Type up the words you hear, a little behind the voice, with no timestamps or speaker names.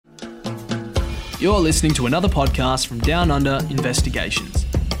You're listening to another podcast from Down Under Investigations.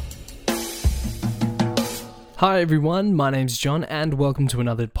 Hi everyone, my name's John and welcome to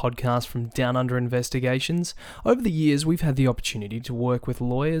another podcast from Down Under Investigations. Over the years, we've had the opportunity to work with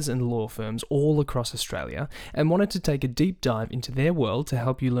lawyers and law firms all across Australia and wanted to take a deep dive into their world to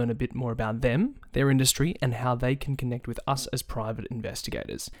help you learn a bit more about them, their industry, and how they can connect with us as private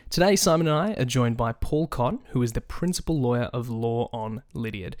investigators. Today, Simon and I are joined by Paul Cott, who is the principal lawyer of Law on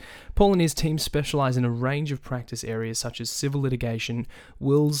Lydiard. Paul and his team specialise in a range of practice areas such as civil litigation,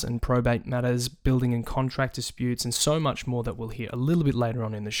 wills and probate matters, building and contract disputes, and so much more that we'll hear a little bit later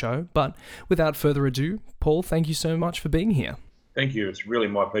on in the show. But without further ado, Paul, thank you so much for being here. Thank you. It's really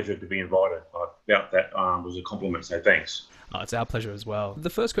my pleasure to be invited. I felt that was a compliment, so thanks. Oh, it's our pleasure as well. The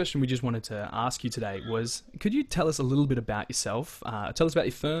first question we just wanted to ask you today was, could you tell us a little bit about yourself? Tell us about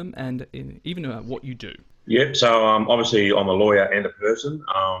your firm and even what you do. Yep. So obviously I'm a lawyer and a person,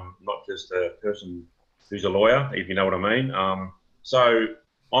 not just a person who's a lawyer, if you know what I mean. So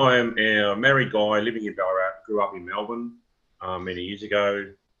I'm a married guy living in Ballarat, grew up in Melbourne many years ago,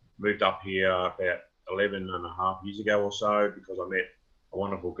 moved up here about 11 and a half years ago or so because I met a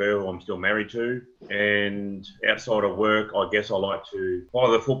wonderful girl I'm still married to. And outside of work, I guess I like to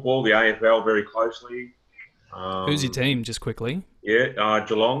follow the football, the AFL, very closely. Who's your team, just quickly? Yeah,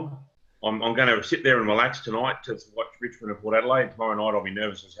 Geelong. I'm going to sit there and relax tonight to watch Richmond and Port Adelaide. Tomorrow night I'll be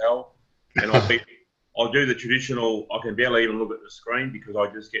nervous as hell. And I'll do the traditional, I can barely even look at the screen because I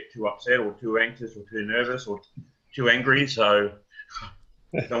just get too upset or too anxious or too nervous or too angry. So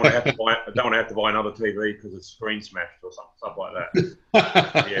I don't want to have to buy another TV because the screen's smashed or stuff like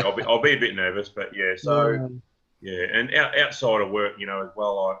that. Yeah, I'll be a bit nervous, but yeah. So yeah, and outside of work, as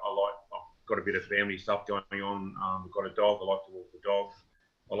well, I've got a bit of family stuff going on. I've got a dog. I like to walk the dog.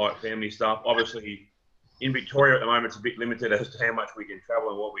 I like family stuff. Obviously, in Victoria at the moment, it's a bit limited as to how much we can travel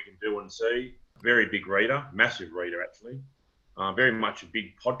and what we can do and see. Very big reader, massive reader actually. Very much a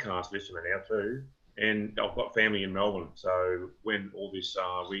big podcast listener now too. And I've got family in Melbourne, so when all this,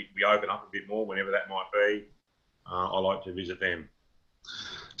 we open up a bit more, whenever that might be, I like to visit them.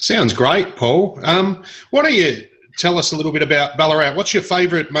 Sounds great, Paul. Why don't you tell us a little bit about Ballarat? What's your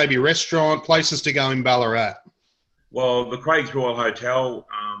favourite, maybe restaurant, places to go in Ballarat? Well, the Craig's Royal Hotel,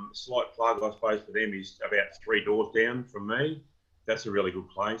 slight plug, I suppose, for them is about 3 doors down from me. That's a really good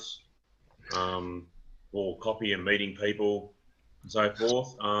place for coffee and meeting people and so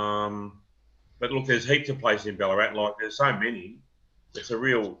forth. But look, there's heaps of places in Ballarat. Like, there's so many. It's a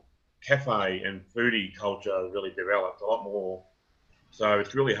real cafe and foodie culture really developed, a lot more. So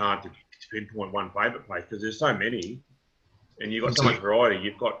it's really hard to pinpoint one favourite place because there's so many. And you've got so much variety.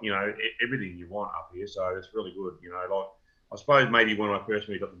 You've got, everything you want up here. So it's really good, Like, I suppose maybe when I first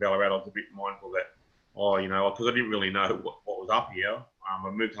moved up to Ballarat, I was a bit mindful that, because I didn't really know what was up here.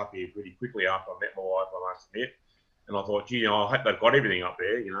 I moved up here pretty quickly after I met my wife, I must admit. And I thought, I hope they've got everything up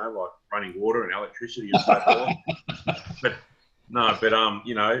there, like running water and electricity and so forth.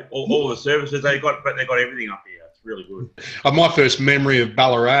 all the services they've got, but they've got everything up here. It's really good. My first memory of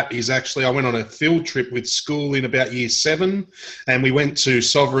Ballarat is actually I went on a field trip with school in about year 7 and we went to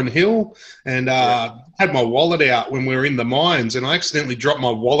Sovereign Hill and had my wallet out when we were in the mines and I accidentally dropped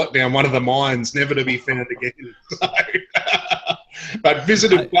my wallet down one of the mines, never to be found again. But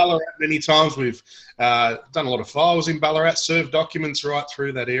visited Ballarat many times. We've done a lot of files in Ballarat, served documents right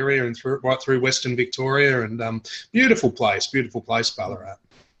through that area and right through Western Victoria. And beautiful place, Ballarat.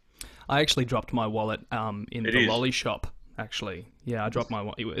 I actually dropped my wallet in the lolly shop, actually. Yeah, I dropped my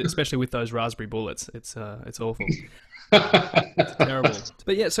wallet, especially with those raspberry bullets. It's awful. It's terrible.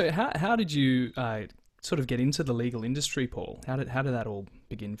 But yeah, so how did you sort of get into the legal industry, Paul? How did that all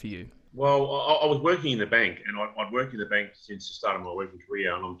begin for you? Well, I was working in the bank, and I'd worked in the bank since the start of my working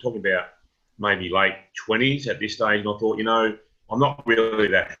career, and I'm talking about maybe late 20s at this stage, and I thought, I'm not really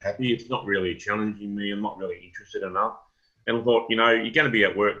that happy. It's not really challenging me. I'm not really interested enough. And I thought, you're going to be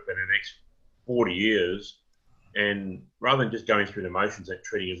at work for the next 40 years, and rather than just going through the motions and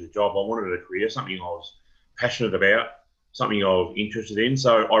treating it as a job, I wanted a career, something I was passionate about, something I was interested in.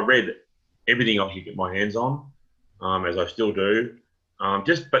 So I read everything I could get my hands on, as I still do.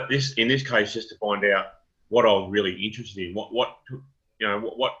 But in this case, just to find out what I was really interested in, what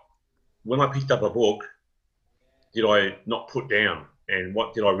when I picked up a book, did I not put down, and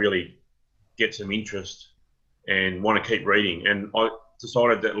what did I really get some interest and want to keep reading? And I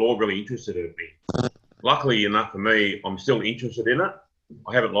decided that law really interested me. Luckily enough for me, I'm still interested in it.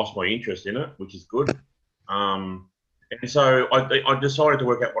 I haven't lost my interest in it, which is good. And so I decided to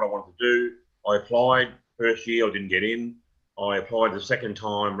work out what I wanted to do. I applied. First year, I didn't get in. I applied the second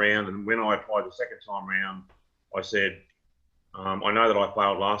time round, and when I applied the second time round, I said, I know that I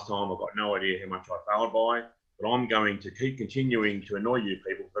failed last time. I've got no idea how much I failed by, but I'm going to keep continuing to annoy you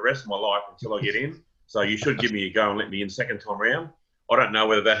people for the rest of my life until I get in. So you should give me a go and let me in second time round. I don't know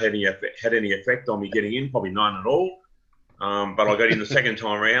whether that had any effect on me getting in, probably none at all. But I got in the second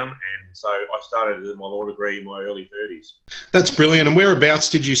time round, and so I started my law degree in my early 30s. That's brilliant. And whereabouts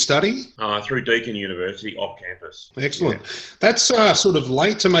did you study? Through Deakin University, off campus. Excellent. Yeah. That's sort of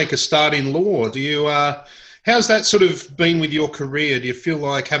late to make a start in law. Do you? How's that sort of been with your career? Do you feel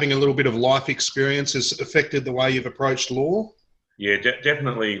like having a little bit of life experience has affected the way you've approached law? Yeah,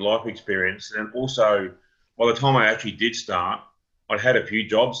 definitely life experience. And also, by the time I actually did start, I'd had a few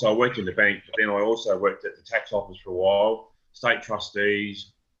jobs. So I worked in the bank, but then I also worked at the tax office for a while, state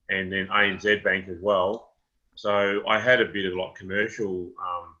trustees, and then ANZ Bank as well. So I had a bit of like commercial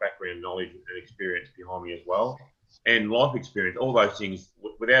background knowledge and experience behind me as well. And life experience, all those things,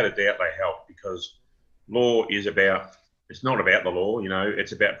 without a doubt, they help, because law is it's not about the law,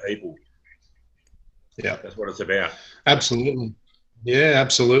 it's about people. Yeah. That's what it's about. Absolutely. Yeah,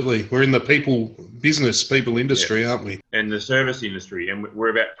 absolutely. We're in the people industry, aren't we? And the service industry, and we're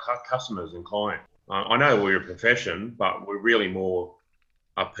about customers and clients. I know we're a profession, but we're really more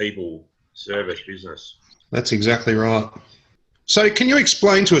a people service business. That's exactly right. So can you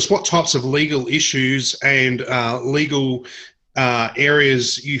explain to us what types of legal issues and legal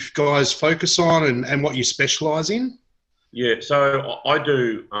areas you guys focus on and what you specialise in? Yeah, so I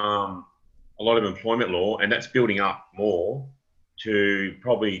do a lot of employment law, and that's building up more to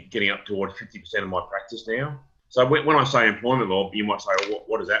probably getting up towards 50% of my practice now. So when I say employment law, you might say, well,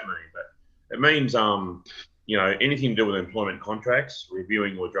 what does that mean? But it means, anything to do with employment contracts,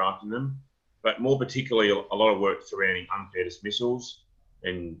 reviewing or drafting them, but more particularly a lot of work surrounding unfair dismissals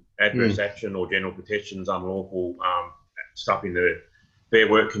and adverse action or general protections, unlawful stuff in the Fair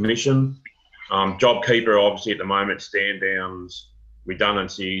Work Commission. JobKeeper, obviously, at the moment, stand downs,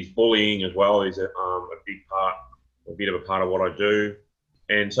 redundancies, bullying as well is a bit of a part of what I do.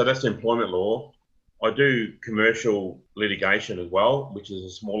 And so that's employment law. I do commercial litigation as well, which is a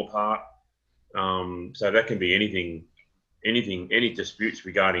smaller part. So that can be any disputes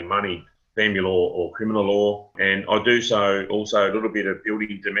regarding money, family law or criminal law. And I do so also a little bit of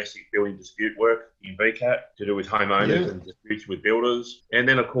domestic building dispute work in VCAT to do with homeowners and disputes with builders. And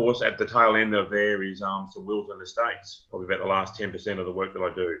then, of course, at the tail end of there is some wills and estates, probably about the last 10% of the work that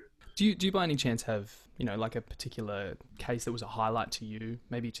I do. Do you by any chance have, like a particular case that was a highlight to you,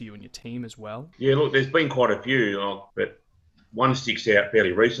 maybe to you and your team as well? Yeah, look, there's been quite a few, but one sticks out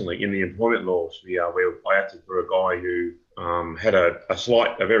fairly recently in the employment law sphere, where I acted for a guy who had a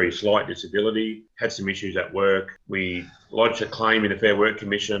very slight disability, had some issues at work. We lodged a claim in the Fair Work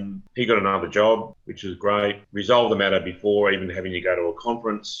Commission. He got another job, which was great. Resolved the matter before even having to go to a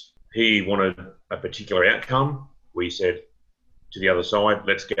conference. He wanted a particular outcome. We said to the other side,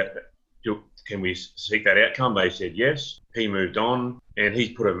 can we seek that outcome? They said yes. He moved on, and he's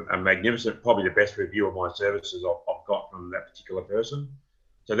put a magnificent, probably the best review of my services I've got from that particular person.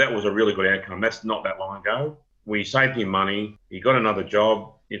 So that was a really good outcome. That's not that long ago. We saved him money. He got another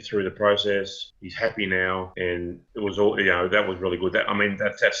job through the process. He's happy now, and it was all, that was really good.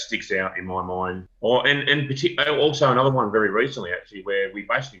 That sticks out in my mind. Also another one very recently, actually, where we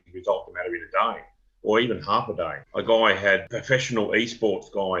basically resolved the matter in a day, or even half a day. Professional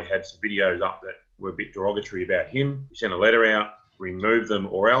esports guy had some videos up that were a bit derogatory about him. We sent a letter out, removed them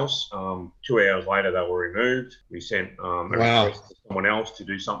or else. 2 hours later, they were removed. We sent a request to someone else to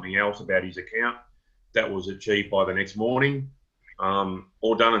do something else about his account. That was achieved by the next morning.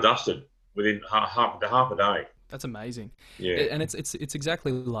 All done and dusted within half a day. That's amazing. Yeah. And it's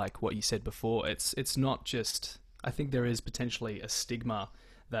exactly like what you said before. It's not just, I think there is potentially a stigma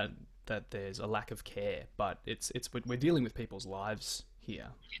that there's a lack of care, but we're dealing with people's lives here,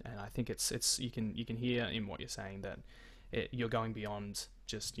 and I think it's you can hear in what you're saying that you're going beyond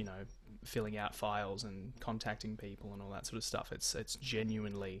just filling out files and contacting people and all that sort of stuff. It's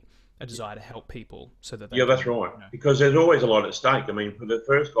genuinely a desire to help people so that that's right. Because there's always a lot at stake. For the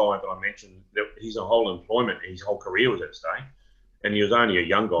first guy that I mentioned, his whole employment, his whole career was at stake, and he was only a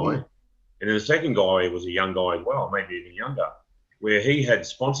young guy. And then the second guy was a young guy as well, maybe even younger, where he had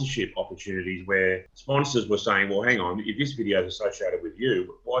sponsorship opportunities where sponsors were saying, well, hang on, if this video is associated with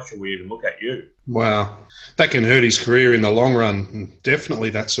you, why should we even look at you? Wow. That can hurt his career in the long run.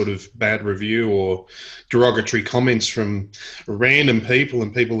 Definitely that sort of bad review or derogatory comments from random people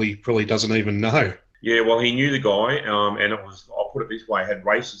and people he probably doesn't even know. Yeah, well, he knew the guy, and it was, I'll put it this way, had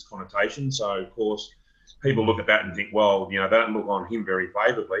racist connotations. So, of course, people look at that and think, well, they don't look on him very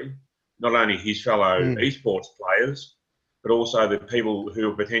favourably. Not only his fellow esports players, but also the people who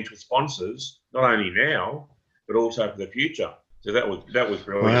are potential sponsors, not only now, but also for the future. So that was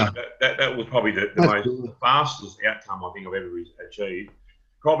brilliant. Wow. That was probably the the fastest outcome I think I've ever achieved.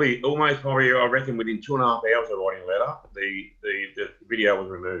 Probably, I reckon within 2.5 hours of writing a letter, the video was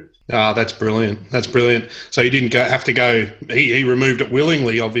removed. Ah, that's brilliant. That's brilliant. So you didn't have to go. He removed it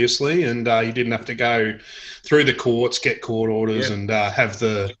willingly, obviously, and you didn't have to go through the courts, get court orders, and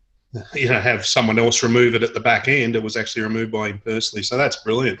have someone else remove it at the back end. It was actually removed by him personally. So that's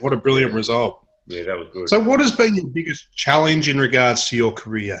brilliant. What a brilliant result. Yeah, that was good. So what has been your biggest challenge in regards to your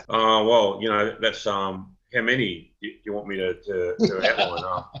career? Well, that's how many do you want me to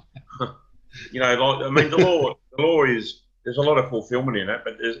outline? The law is, there's a lot of fulfillment in it,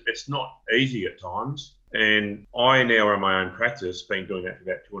 but it's not easy at times. And I now run my own practice, been doing that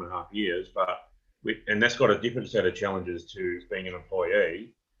for about 2.5 years, and that's got a different set of challenges to being an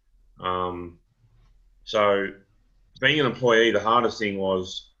employee. So being an employee, the hardest thing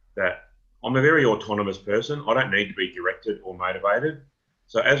was that I'm a very autonomous person. I don't need to be directed or motivated.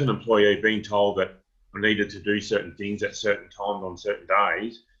 So as an employee, being told that I needed to do certain things at certain times on certain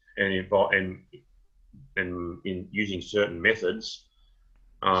days, and in using certain methods,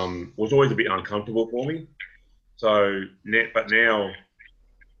 was always a bit uncomfortable for me. So, now,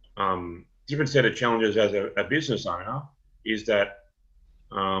 different set of challenges as a business owner is that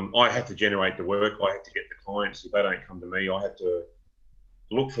I have to generate the work. I have to get the clients. If they don't come to me, I have to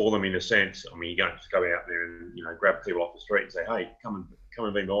look for them in a sense. I mean, you don't just go out there and grab people off the street and say, "Hey, come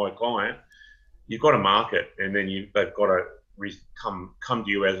and be my client." You've got to market, and then they've got to come to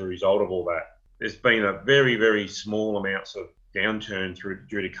you as a result of all that. There's been a very, very small amounts of downturn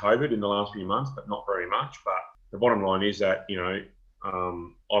due to COVID in the last few months, but not very much. But the bottom line is that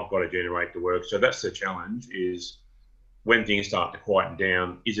I've got to generate the work. So that's the challenge: is when things start to quieten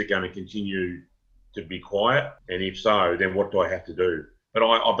down, is it going to continue to be quiet? And if so, then what do I have to do? But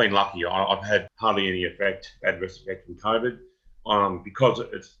I've been lucky. I've had hardly any adverse effect from COVID,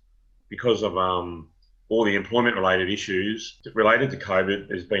 because of all the employment-related issues related to COVID.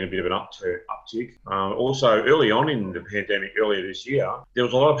 There's been a bit of an uptick. Also, early on in the pandemic, earlier this year, there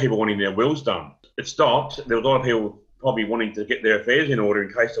was a lot of people wanting their wills done. It stopped. There was a lot of people probably wanting to get their affairs in order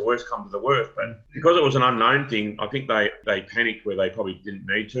in case the worst comes to the worst. But because it was an unknown thing, I think they panicked where they probably didn't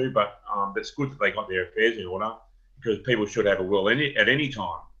need to. But it's good that they got their affairs in order, because people should have a will at any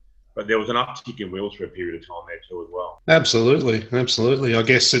time. But there was an uptick in wills for a period of time there too as well. Absolutely, absolutely. I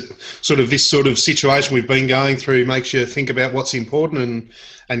guess this sort of situation we've been going through makes you think about what's important,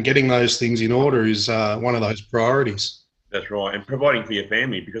 and getting those things in order is one of those priorities. That's right, and providing for your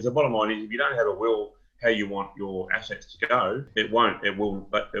family, because the bottom line is, if you don't have a will how you want your assets to go, it will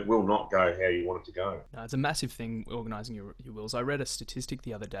not go how you want it to go. No, it's a massive thing, organising your wills. I read a statistic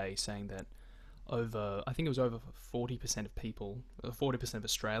the other day saying that over 40% of people, 40% of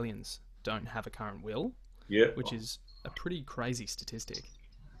Australians don't have a current will. Yeah, which is a pretty crazy statistic.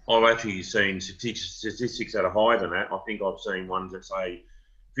 I've actually seen statistics that are higher than that. I think I've seen ones that say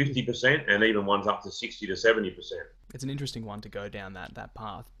 50%, and even ones up to 60 to 70%. It's an interesting one to go down that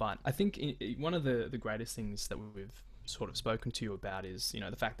path. But I think one of the greatest things that we've sort of spoken to you about is,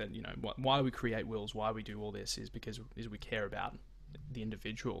 the fact that, why we create wills, why we do all this is because we care about the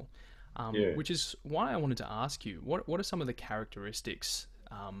individual. Which is why I wanted to ask you, what are some of the characteristics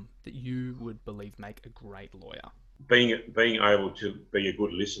that you would believe make a great lawyer? Being able to be a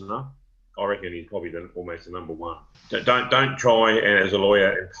good listener, I reckon, is probably almost the number one. Don't try and, as a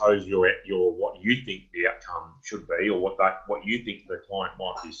lawyer, impose your what you think the outcome should be, or what you think the client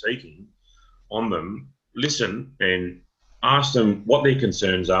might be seeking on them. Listen and ask them what their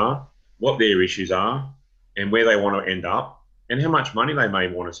concerns are, what their issues are, and where they want to end up, and how much money they may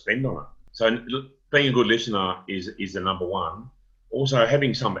want to spend on it. So being a good listener is the number one. Also,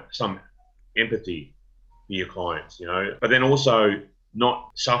 having some empathy for your clients, but then also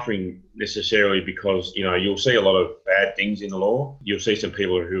not suffering necessarily, because, you'll see a lot of bad things in the law. You'll see some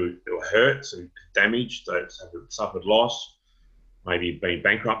people who are hurt, some damaged, that suffered loss, maybe been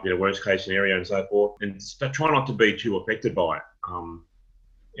bankrupt in a worst case scenario and so forth. And try not to be too affected by it.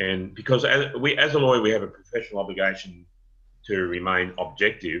 And because as a lawyer, we have a professional obligation to remain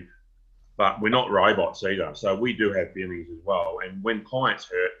objective, but we're not robots either. So we do have feelings as well. And when clients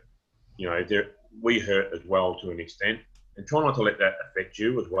hurt, we hurt as well to an extent. And try not to let that affect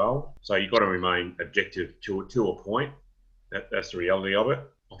you as well. So you've got to remain objective to a point. That's the reality of it.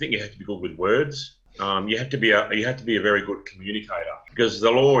 I think you have to be good with words. You have to be a very good communicator, because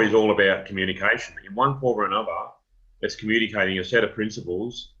the law is all about communication. In one form or another, it's communicating a set of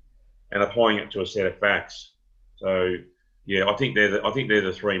principles and applying it to a set of facts. So Yeah, I think they're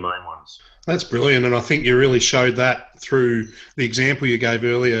the three main ones. That's brilliant, and I think you really showed that through the example you gave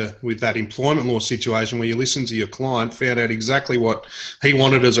earlier with that employment law situation where you listened to your client, found out exactly what he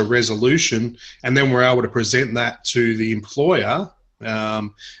wanted as a resolution, and then were able to present that to the employer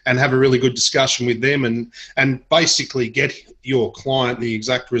and have a really good discussion with them and basically get your client the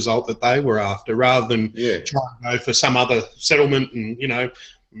exact result that they were after, rather than try and go for some other settlement and,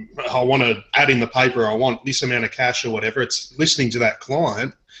 I want to add in the paper, I want this amount of cash or whatever. It's listening to that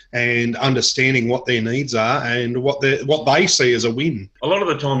client and understanding what their needs are and what they see as a win. A lot of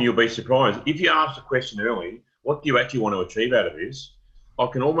the time you'll be surprised. If you ask the question early, what do you actually want to achieve out of this? I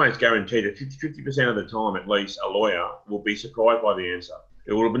can almost guarantee that 50% of the time, at least, a lawyer will be surprised by the answer.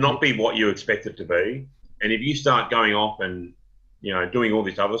 It will not be what you expect it to be. And if you start going off and, doing all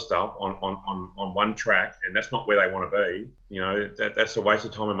this other stuff on one track, and that's not where they want to be, that's a waste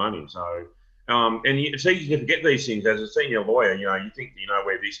of time and money. So, and it's easy to forget these things. As a senior lawyer, you think you know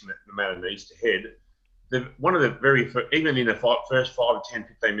where this matter needs to head. One of the very even in the first 5, 10,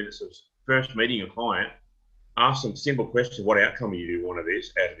 15 minutes of first meeting a client, ask them simple questions: what outcome do you want out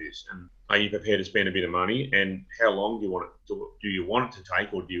of this? And are you prepared to spend a bit of money? And how long do you want it to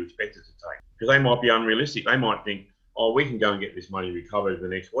take, or do you expect it to take? Because they might be unrealistic. They might think, oh, we can go and get this money recovered the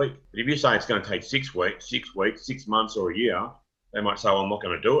next week. But if you say it's going to take 6 weeks, 6 months, or a year, they might say, well, I'm not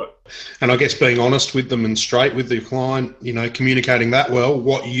going to do it. And I guess being honest with them and straight with the client, communicating that well,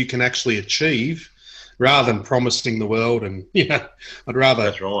 what you can actually achieve, rather than promising the world. And, I'd rather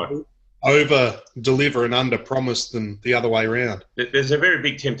That's right. over deliver and under promise than the other way around. There's a very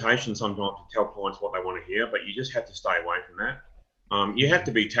big temptation sometimes to tell clients what they want to hear, but you just have to stay away from that. You have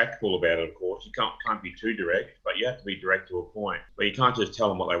to be tactful about it, of course. You can't be too direct, but you have to be direct to a point. But you can't just tell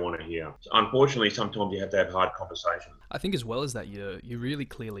them what they want to hear. So unfortunately, sometimes you have to have hard conversations. I think as well as that, you're really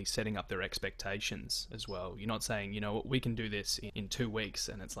clearly setting up their expectations as well. You're not saying, we can do this in 2 weeks,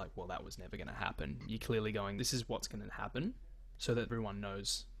 and it's like, well, that was never going to happen. You're clearly going, this is what's going to happen, so that everyone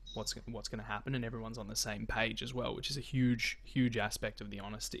knows what's going to happen and everyone's on the same page as well, which is a huge aspect of the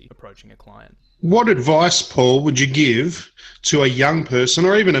honesty approaching a client. What advice, Paul, would you give to a young person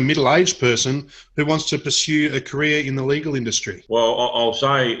or even a middle-aged person who wants to pursue a career in the legal industry? Well, I'll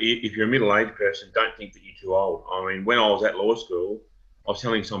say if you're a middle-aged person, don't think that you're too old. I mean, when I was at law school, I was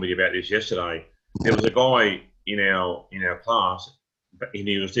telling somebody about this yesterday. There was a guy in our class, and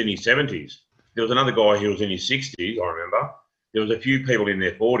he was in his 70s. There was another guy who was in his 60s, I remember. There was a few people in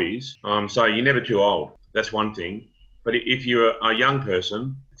their 40s. So you're never too old. That's one thing. But if you're a young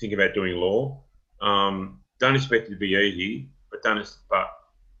person, think about doing law. Don't expect it to be easy, but it's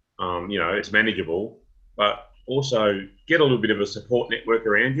manageable. But also get a little bit of a support network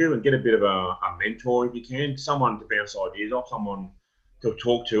around you and get a bit of a mentor if you can, someone to bounce ideas off, someone to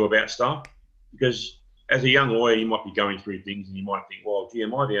talk to about stuff. Because as a young lawyer, you might be going through things and you might think, well, gee,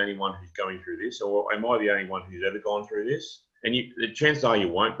 am I the only one who's going through this? Or am I the only one who's ever gone through this? And the chances are you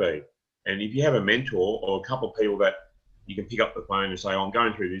won't be. And if you have a mentor or a couple of people that you can pick up the phone and say, oh, I'm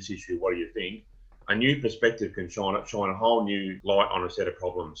going through this issue, what do you think? A new perspective can shine a whole new light on a set of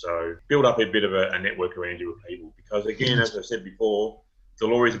problems. So build up a bit of a network around you with people. Because again, as I said before, the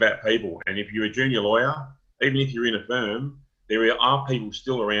law is about people. And if you're a junior lawyer, even if you're in a firm, there are people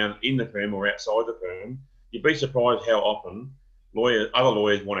still around in the firm or outside the firm. You'd be surprised how often other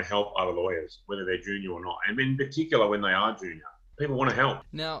lawyers want to help other lawyers, whether they're junior or not. And in particular, when they are junior, people want to help.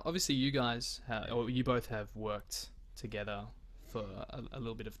 Now, obviously, you guys, you both have worked together for a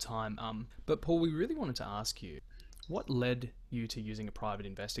little bit of time. But Paul, we really wanted to ask you, what led you to using a private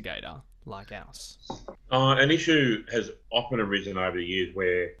investigator like ours? An issue has often arisen over the years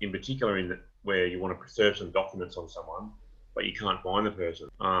where, in particular, where you want to preserve some documents on someone, but you can't find the person.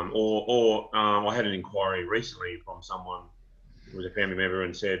 I had an inquiry recently from someone who was a family member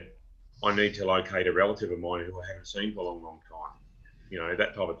and said, I need to locate a relative of mine who I haven't seen for a long time.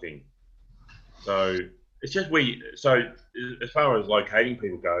 That type of thing. So it's just so as far as locating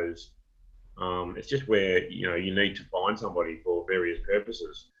people goes, it's just where, you need to find somebody for various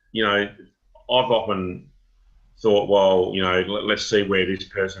purposes. I've often thought, well, let's see where this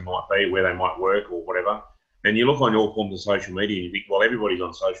person might be, where they might work or whatever. And you look on all forms of social media and you think, well, everybody's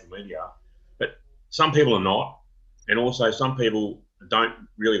on social media, but some people are not. And also some people don't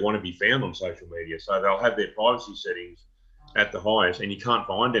really want to be found on social media. So they'll have their privacy settings at the highest and you can't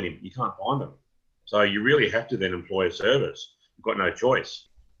find them. So you really have to then employ a service. You've got no choice.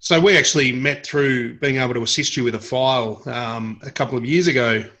 So we actually met through being able to assist you with a file a couple of years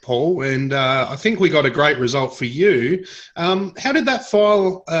ago, Paul, and I think we got a great result for you. How did that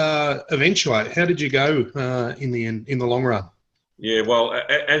file eventuate? How did you go in the end, in the long run? Yeah, well,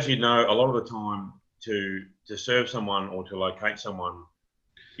 as you know, a lot of the time, to serve someone or to locate someone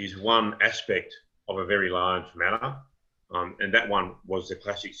is one aspect of a very large matter, and that one was the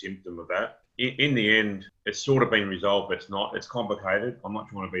classic symptom of that. In the end, it's sort of been resolved, but it's not. It's complicated. I'm not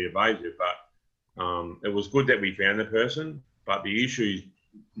trying to be evasive, but it was good that we found the person, but the issues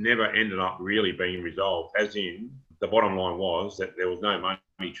never ended up really being resolved, as in the bottom line was that there was no money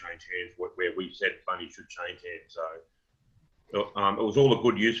change hands where we said money should change hands. So it was all a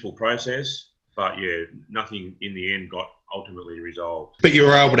good, useful process, but yeah, nothing in the end got ultimately resolved. But you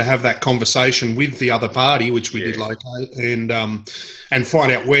were able to have that conversation with the other party, which we did locate, and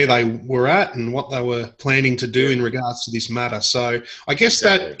find out where they were at and what they were planning to do in regards to this matter. So I guess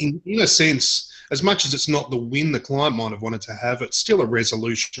that, in a sense, as much as it's not the win the client might have wanted to have, it's still a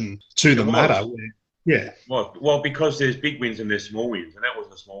resolution to the matter. Yeah. Well, because there's big wins and there's small wins, and that was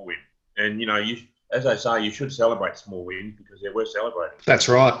a small win. And, you know, as I say, you should celebrate small wins because they're worth celebrating. That's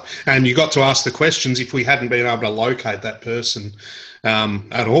right. And you got to ask the questions. If we hadn't been able to locate that person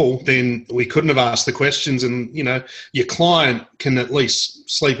at all, then we couldn't have asked the questions. And, you know, your client can at least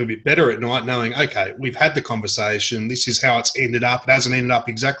sleep a bit better at night knowing, okay, we've had the conversation. This is how it's ended up. It hasn't ended up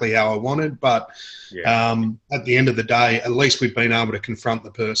exactly how I wanted, but at the end of the day, at least we've been able to confront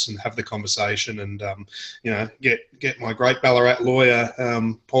the person, have the conversation, and you know, get my great Ballarat lawyer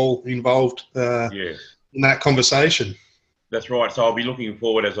Paul involved in that conversation. That's right. So I'll be looking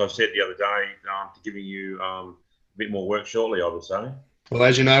forward, as I said the other day, to giving you a bit more work shortly, I would say. Well,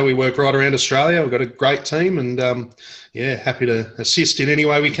 as you know, we work right around Australia. We've got a great team, and happy to assist in any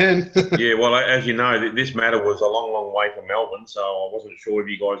way we can. Yeah, well, as you know, this matter was a long, long way from Melbourne, so I wasn't sure if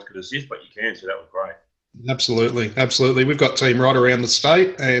you guys could assist, but you can, so that was great. Absolutely. We've got team right around the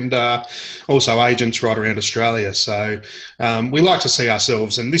state and also agents right around Australia. So we like to see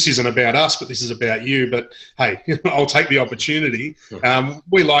ourselves, and this isn't about us, but this is about you. But hey, I'll take the opportunity.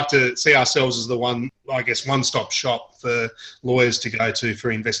 We like to see ourselves as the one-stop shop for lawyers to go to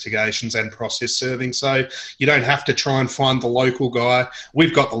for investigations and process serving. So you don't have to try and find the local guy.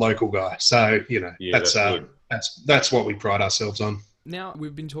 We've got the local guy. So, you know, that's what we pride ourselves on. Now,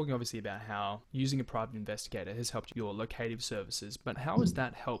 we've been talking obviously about how using a private investigator has helped your locative services, but how has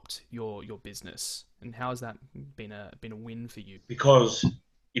that helped your business, and how has that been a win for you? Because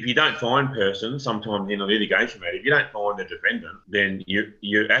if you don't find persons, sometimes in a litigation matter, if you don't find the defendant, then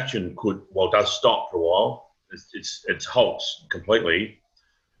your action does stop for a while. It halts completely,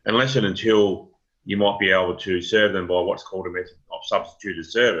 unless and until you might be able to serve them by what's called a method of substituted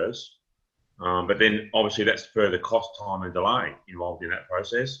service. But then obviously that's further cost, time and delay involved in that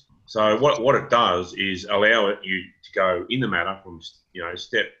process. So what it does is allow you to go in the matter from, you know,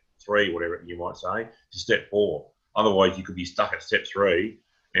 step 3, whatever you might say, to step 4. Otherwise you could be stuck at step 3,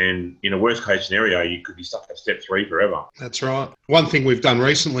 and in a worst case scenario, you could be stuck at step 3 forever. That's right. One thing we've done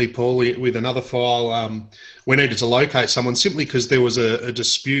recently, Paul, with another file, we needed to locate someone simply because there was a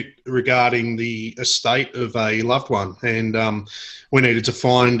dispute regarding the estate of a loved one, and we needed to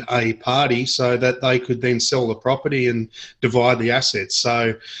find a party so that they could then sell the property and divide the assets.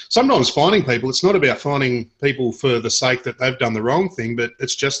 So sometimes finding people, it's not about finding people for the sake that they've done the wrong thing, but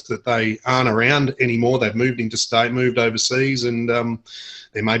it's just that they aren't around anymore. They've moved interstate, moved overseas, and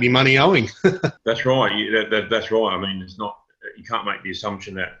there may be money owing. That's right. That's right. I mean, you can't make the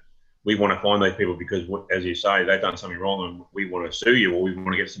assumption that we want to find those people because, as you say, they've done something wrong and we want to sue you or we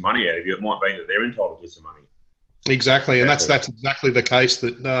want to get some money out of you. It might be that they're entitled to some money. Exactly, and that's exactly the case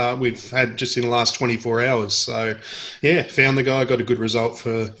that we've had just in the last 24 hours. So, yeah, found the guy, got a good result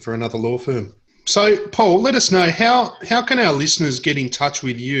for another law firm. So, Paul, let us know, how can our listeners get in touch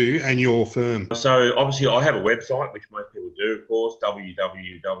with you and your firm? So, obviously, I have a website, which most people do, of course,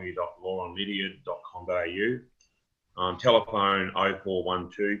 www.lawonlydiard.com.au. Telephone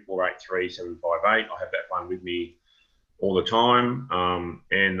 0412 483 758. I have that phone with me all the time.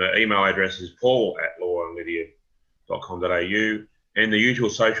 And the email address is paul@lawonlydiard.com.au. And the usual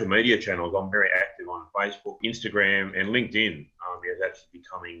social media channels. I'm very active on Facebook, Instagram, and LinkedIn. Is actually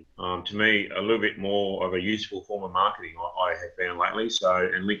becoming, to me, a little bit more of a useful form of marketing I have found lately. So,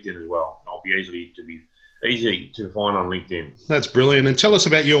 and LinkedIn as well. I'll be easy to find on LinkedIn. That's brilliant. And tell us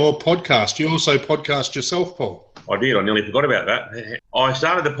about your podcast. You also podcast yourself, Paul. I did. I nearly forgot about that. I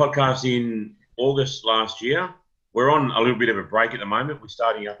started the podcast in August last year. We're on a little bit of a break at the moment. We're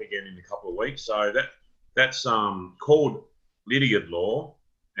starting up again in a couple of weeks. So that's called Lydiard Law.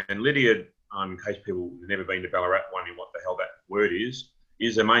 And Lydiard, in case people have never been to Ballarat wondering what the hell that word is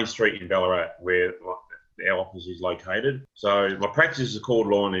the main street in Ballarat where our office is located. So my practice is called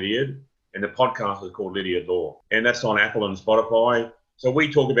Law and Lydiard, and the podcast is called Lydiard Law. And that's on Apple and Spotify. So we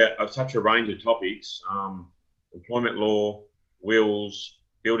talk about such a range of topics, employment law, wills,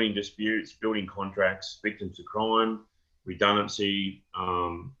 building disputes, building contracts, victims of crime, redundancy,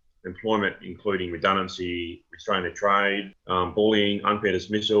 employment, including redundancy, restraint of trade, bullying, unfair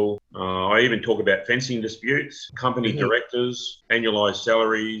dismissal. I even talk about fencing disputes, company directors, annualised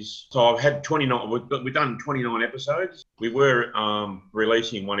salaries. So I've had 29, we've done 29 episodes. We were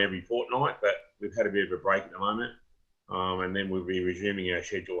releasing one every fortnight, but we've had a bit of a break at the moment. And then we'll be resuming our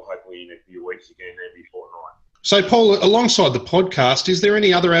schedule hopefully in a few weeks again every fortnight. So, Paul, alongside the podcast, is there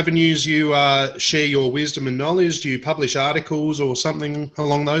any other avenues you share your wisdom and knowledge? Do you publish articles or something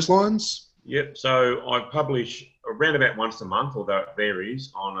along those lines? Yep. So I publish around about once a month, although it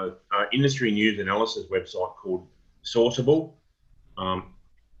varies, on an industry news analysis website called Sourceable,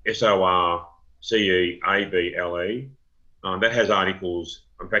 SORCEABLE. That has articles.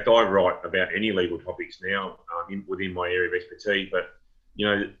 In fact, I write about any legal topics now within my area of expertise, but, you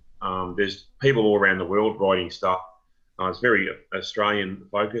know, there's people all around the world writing stuff. It's very Australian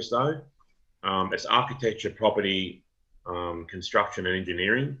focused though. It's architecture, property, construction and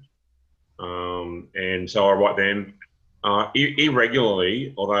engineering. And so I write them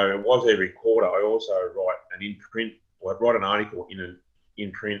irregularly, although it was every quarter. I also write I write an article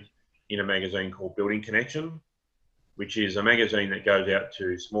in print in a magazine called Building Connection, which is a magazine that goes out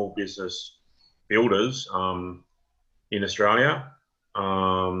to small business builders in Australia.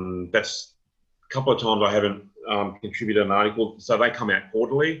 That's a couple of times I haven't contributed an article. So they come out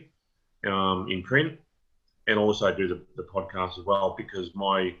quarterly in print, and also do the podcast as well, because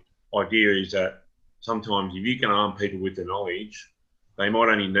my idea is that sometimes if you can arm people with the knowledge, they might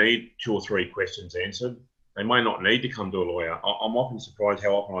only need 2 or 3 questions answered. They may not need to come to a lawyer. I'm often surprised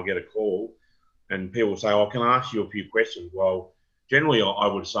how often I get a call and people say, "Oh, can I ask you a few questions?" Well, generally I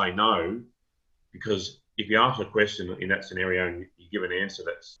would say no, because if you ask a question in that scenario and you give an answer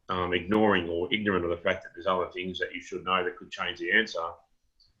that's ignoring or ignorant of the fact that there's other things that you should know that could change the answer,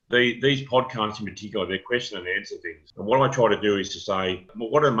 these podcasts in particular, they're question and answer things. And what I try to do is to say, well,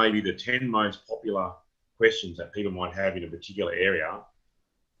 what are maybe the 10 most popular questions that people might have in a particular area?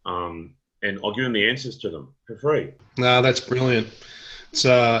 And I'll give them the answers to them for free. No, that's brilliant. It's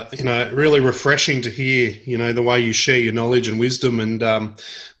really refreshing to hear, the way you share your knowledge and wisdom and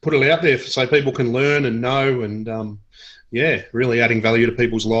put it out there so people can learn and know and, really adding value to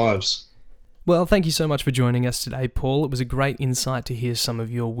people's lives. Well, thank you so much for joining us today, Paul. It was a great insight to hear some of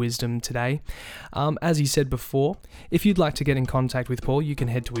your wisdom today. As you said before, if you'd like to get in contact with Paul, you can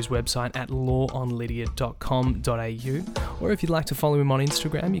head to his website at lawonlydiard.com.au, or if you'd like to follow him on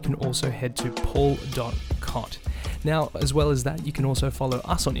Instagram, you can also head to paul.cott. Now, as well as that, you can also follow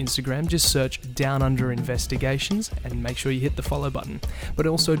us on Instagram. Just search Down Under Investigations and make sure you hit the follow button. But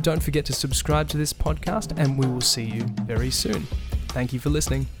also don't forget to subscribe to this podcast, and we will see you very soon. Thank you for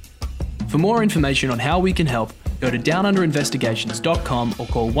listening. For more information on how we can help, go to downunderinvestigations.com or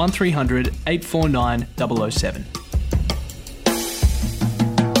call 1300 849 007.